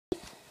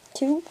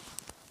2,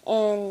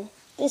 and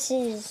this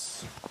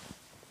is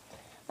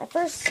my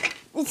first.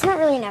 It's not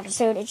really an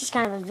episode. It's just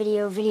kind of a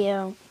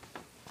video.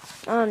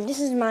 This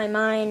is my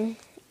mine.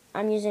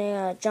 I'm using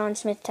a John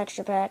Smith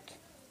texture pack,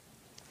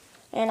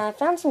 and I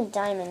found some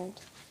diamond.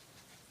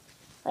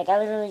 Like, I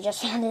literally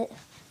just found it.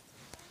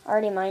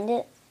 Already mined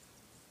it.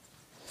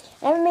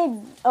 I haven't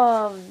made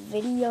a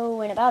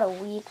video in about a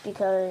week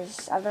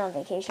because I've been on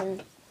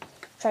vacation.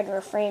 Tried to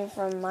refrain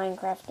from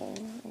Minecrafting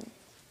and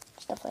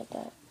stuff like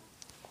that.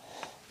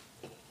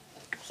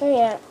 So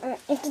yeah,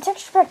 if the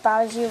texture pack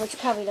bothers you, which it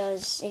probably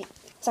does, it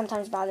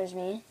sometimes bothers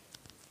me,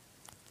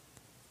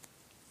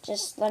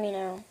 just let me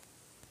know.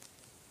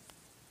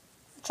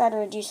 Try to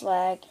reduce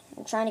lag.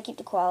 I'm trying to keep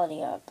the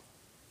quality up,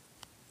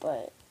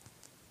 but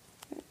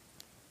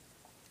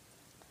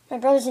my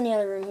brother's in the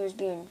other room who's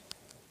being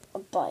a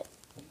butt.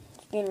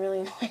 He's being really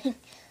annoying.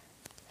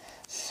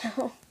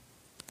 So,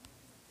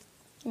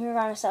 I'm here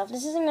by myself.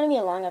 This isn't going to be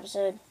a long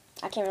episode.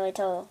 I can't really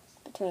tell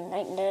between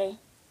night and day.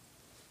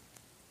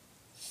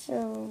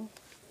 So,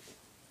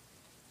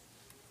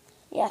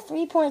 yeah,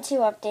 3.2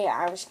 update,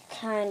 I was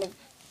kind of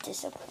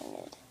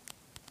disappointed.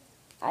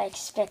 I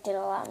expected a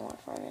lot more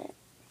from it.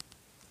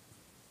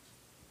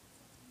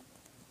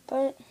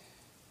 But,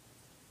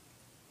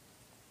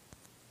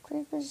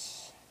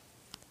 creepers,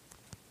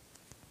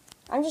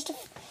 I know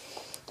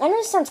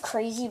this sounds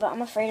crazy, but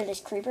I'm afraid of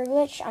this creeper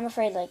glitch. I'm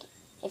afraid, like,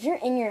 if you're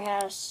in your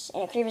house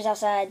and a creeper's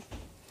outside,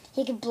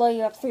 he could blow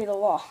you up through the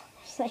wall.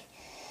 It's like,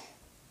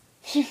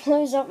 if he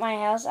blows up my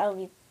house, I'll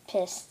be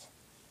pissed.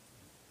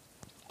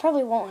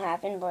 Probably won't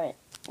happen, but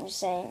I'm just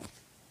saying,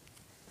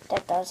 if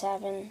that does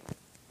happen,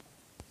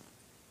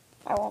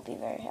 I won't be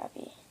very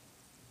happy.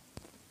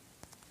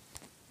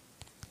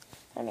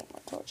 I make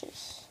more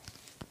torches.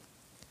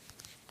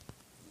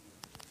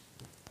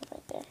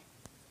 Right there.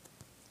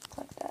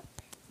 Like that.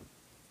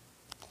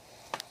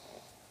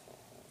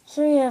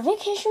 So yeah,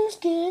 vacation was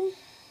good.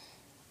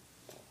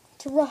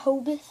 To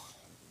Rehoboth.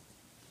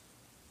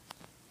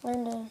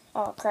 Learned to...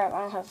 Oh crap,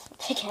 I don't have a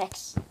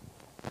pickaxe.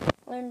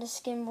 Learned to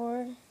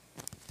skimboard.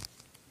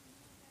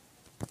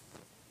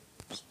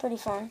 It's pretty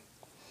fun.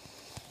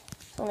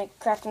 So I'll make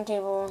a crafting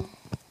table.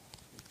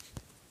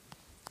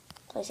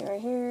 Place it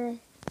right here.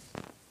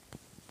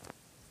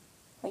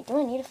 Wait, do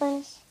I need a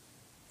furnace?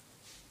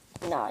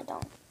 No, I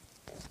don't.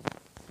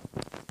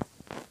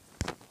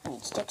 I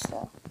need sticks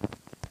though.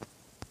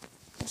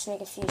 Let's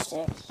make a few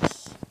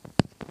sticks.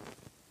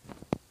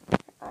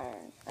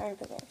 Iron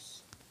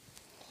pickaxe.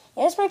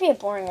 Yeah, this might be a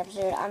boring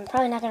episode. I'm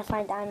probably not going to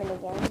find diamond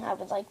again. I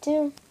would like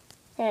to.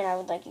 And I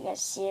would like you guys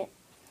to see it.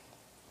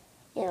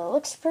 It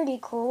looks pretty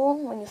cool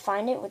when you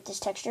find it with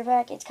this texture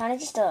pack. It's kind of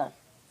just a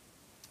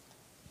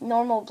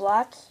normal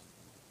block.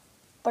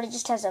 But it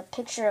just has a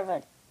picture of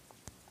a,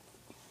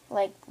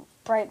 like,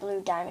 bright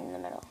blue diamond in the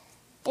middle.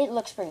 It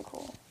looks pretty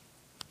cool.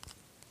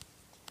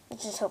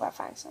 Let's just hope I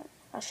find some.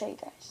 I'll show you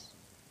guys.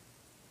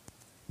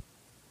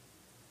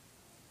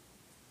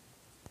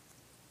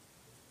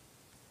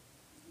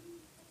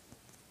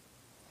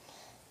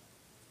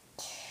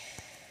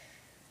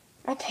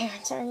 My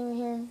parents aren't even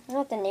here.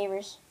 Not the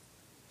neighbors.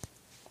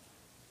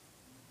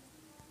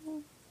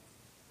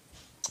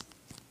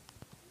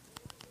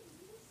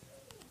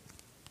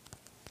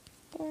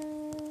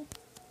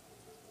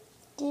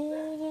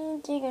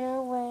 Digging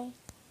away.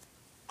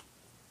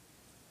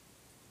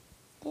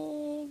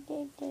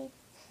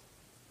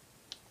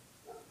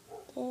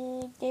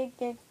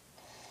 Dig.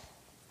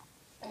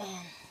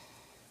 Man.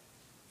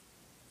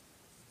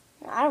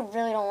 I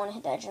really don't want to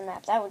hit the edge of the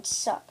map. That would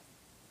suck.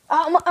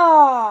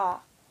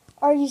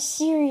 Are you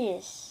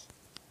serious?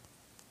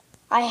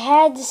 I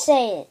had to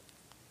say it.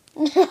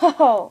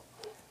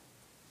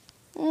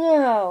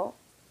 No.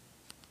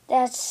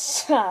 That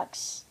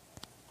sucks.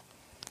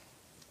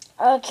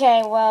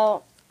 Okay,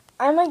 well,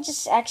 I might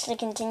just actually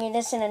continue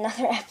this in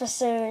another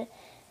episode.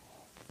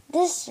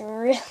 This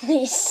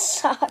really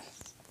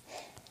sucks.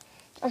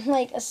 I'm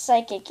like a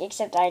psychic,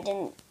 except I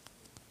didn't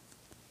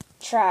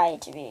try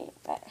to be.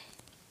 But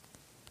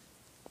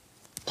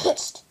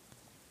pissed.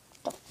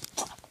 The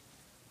fuck?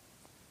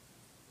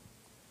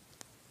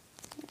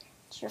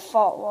 It's your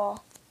fault,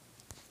 wall.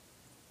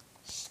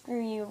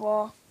 Screw you,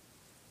 wall.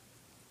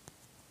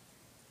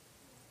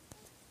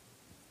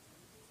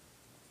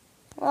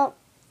 Well,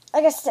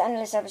 I guess it's the end of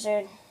this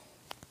episode.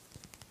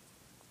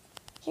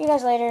 See you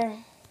guys later.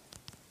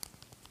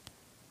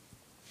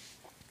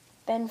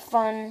 Been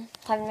fun.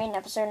 Haven't made an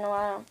episode in a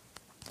while.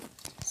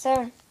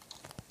 So,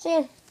 see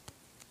ya.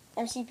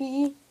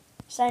 Mcpe,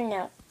 signing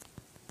out.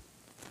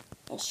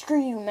 And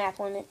screw you, map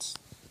limits.